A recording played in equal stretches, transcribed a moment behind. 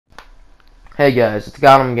Hey guys, it's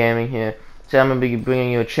Gotm Gaming here. Today I'm going to be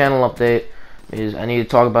bringing you a channel update because I need to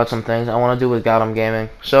talk about some things I want to do with Gotm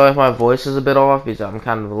Gaming. So if my voice is a bit off because I'm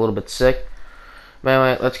kind of a little bit sick. But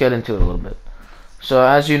anyway, let's get into it a little bit. So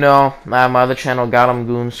as you know, I have my other channel, Gotm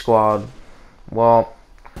Goon Squad. Well,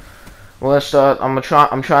 we're gonna start. I'm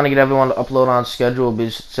trying to get everyone to upload on schedule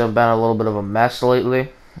because it's been a little bit of a mess lately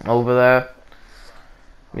over there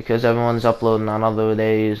because everyone's uploading on other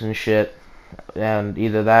days and shit. And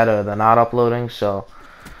either that or they're not uploading, so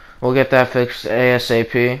we'll get that fixed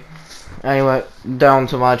ASAP. Anyway, down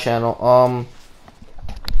to my channel.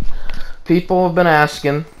 People have been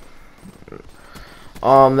asking, they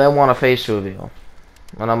want a face reveal,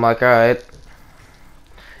 and I'm like, alright.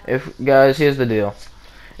 Guys, here's the deal.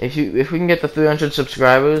 If we can get to 300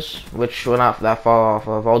 subscribers, which we're not that far off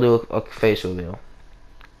of, I'll do a face reveal,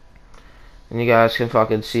 and you guys can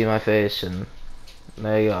fucking see my face, and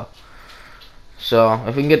there you go. So,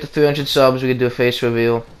 if we can get to 300 subs, we can do a face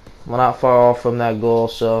reveal. We're not far off from that goal,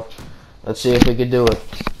 so let's see if we can do it.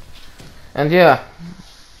 And yeah,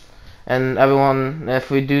 and everyone, if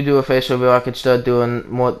we do a face reveal, I could start doing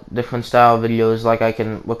more different style videos. Like I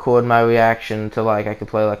can record my reaction to, like, I could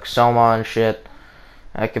play like Soma and shit.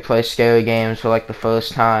 I could play scary games for like the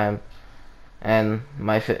first time, and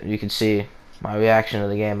you could see my reaction to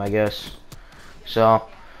the game, I guess. So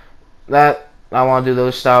that. I want to do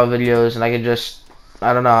those style videos, and I can just,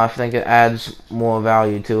 I don't know, I think it adds more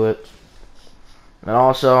value to it. And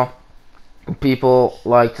also, people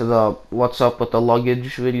liked the what's up with the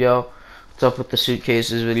luggage video, what's up with the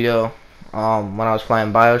suitcases video, when I was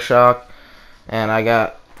playing BioShock, and I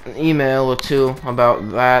got an email or two about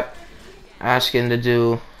that, asking to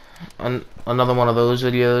do another one of those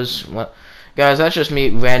videos. Guys, that's just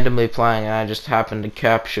me randomly playing, and I just happened to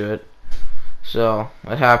capture it. So,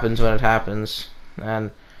 it happens when it happens.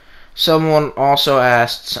 And someone also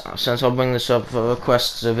asked, since I'll bring this up for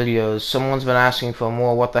requests of videos, someone's been asking for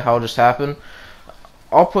more what the hell just happened.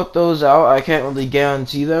 I'll put those out. I can't really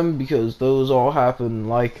guarantee them because those all happen,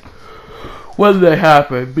 like, when they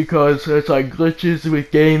happen, because it's like glitches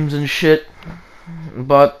with games and shit.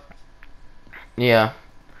 But, yeah.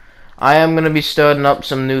 I am going to be starting up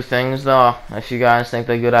some new things, though. If you guys think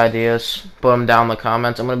they're good ideas, put them down in the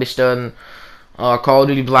comments. I'm going to be starting Call of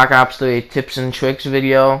Duty Black Ops 3 tips and tricks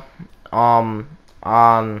video on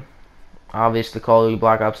obviously Call of Duty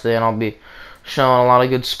Black Ops 3, and I'll be showing a lot of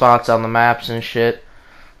good spots on the maps and shit,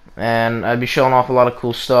 and I'd be showing off a lot of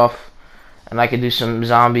cool stuff, and I could do some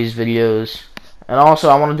zombies videos, and also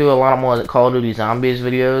I want to do a lot more Call of Duty Zombies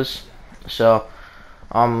videos, so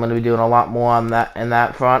I'm going to be doing a lot more on that in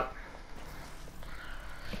that front.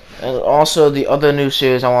 And also the other new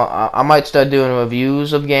series I might start doing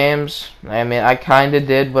reviews of games. I mean, I kind of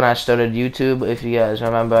did when I started YouTube. If you guys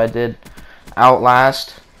remember, I did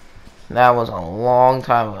Outlast. That was a long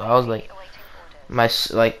time ago. I was like my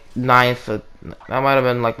ninth. That might have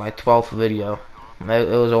been like my 12th video. It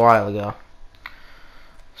was a while ago.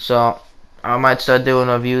 So I might start doing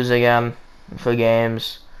reviews again for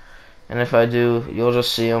games. And if I do, you'll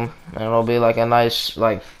just see them, and it'll be like a nice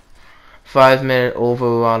 5-minute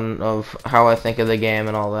overrun of how I think of the game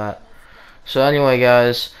and all that. So anyway,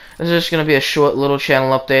 guys, this is just going to be a short little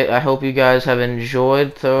channel update. I hope you guys have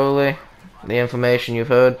enjoyed thoroughly the information you've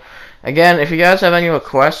heard. Again, if you guys have any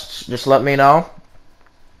requests, just let me know.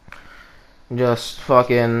 Just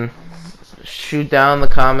fucking shoot down in the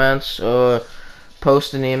comments or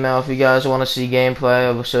post an email if you guys want to see gameplay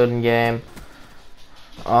of a certain game.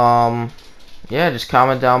 Yeah, just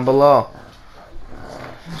comment down below.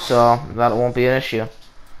 So that won't be an issue.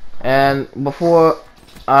 And before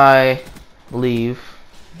I leave,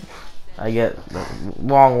 I get the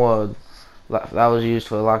wrong word that was used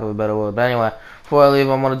for lack of a better word. But anyway, before I leave,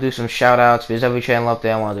 I'm gonna do some shout outs because every channel up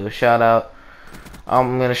there I want to do a shout out.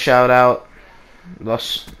 I'm gonna shout out the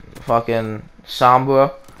fucking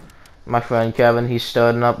Sombra, my friend Kevin. He's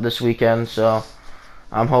starting up this weekend, so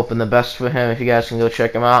I'm hoping the best for him. If you guys can go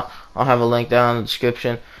check him out, I'll have a link down in the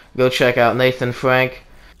description. Go check out Nathan Frank.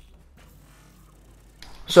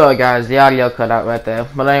 Sorry guys, the audio cut out right there.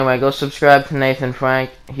 But anyway, go subscribe to Nathan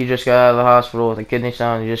Frank. He just got out of the hospital with a kidney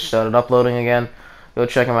stone. He just started uploading again. Go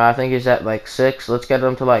check him out. I think he's at like 6. Let's get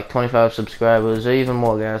him to like 25 subscribers or even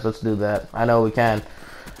more, guys. Let's do that. I know we can.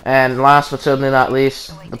 And last but certainly not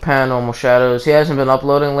least, the Paranormal Shadows. He hasn't been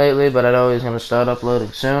uploading lately, but I know he's going to start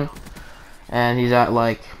uploading soon. And he's at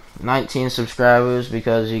like 19 subscribers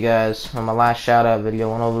because you guys, from my last shout out video,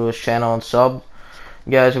 went over to his channel and subbed.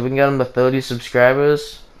 Guys, if we can get him to 30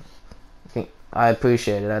 subscribers, I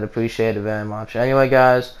appreciate it. I'd appreciate it very much. Anyway,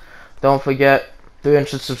 guys, don't forget,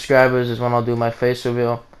 300 subscribers is when I'll do my face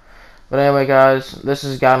reveal. But anyway, guys, this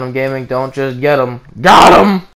is Gotm Gaming. Don't just get 'em. Got 'em!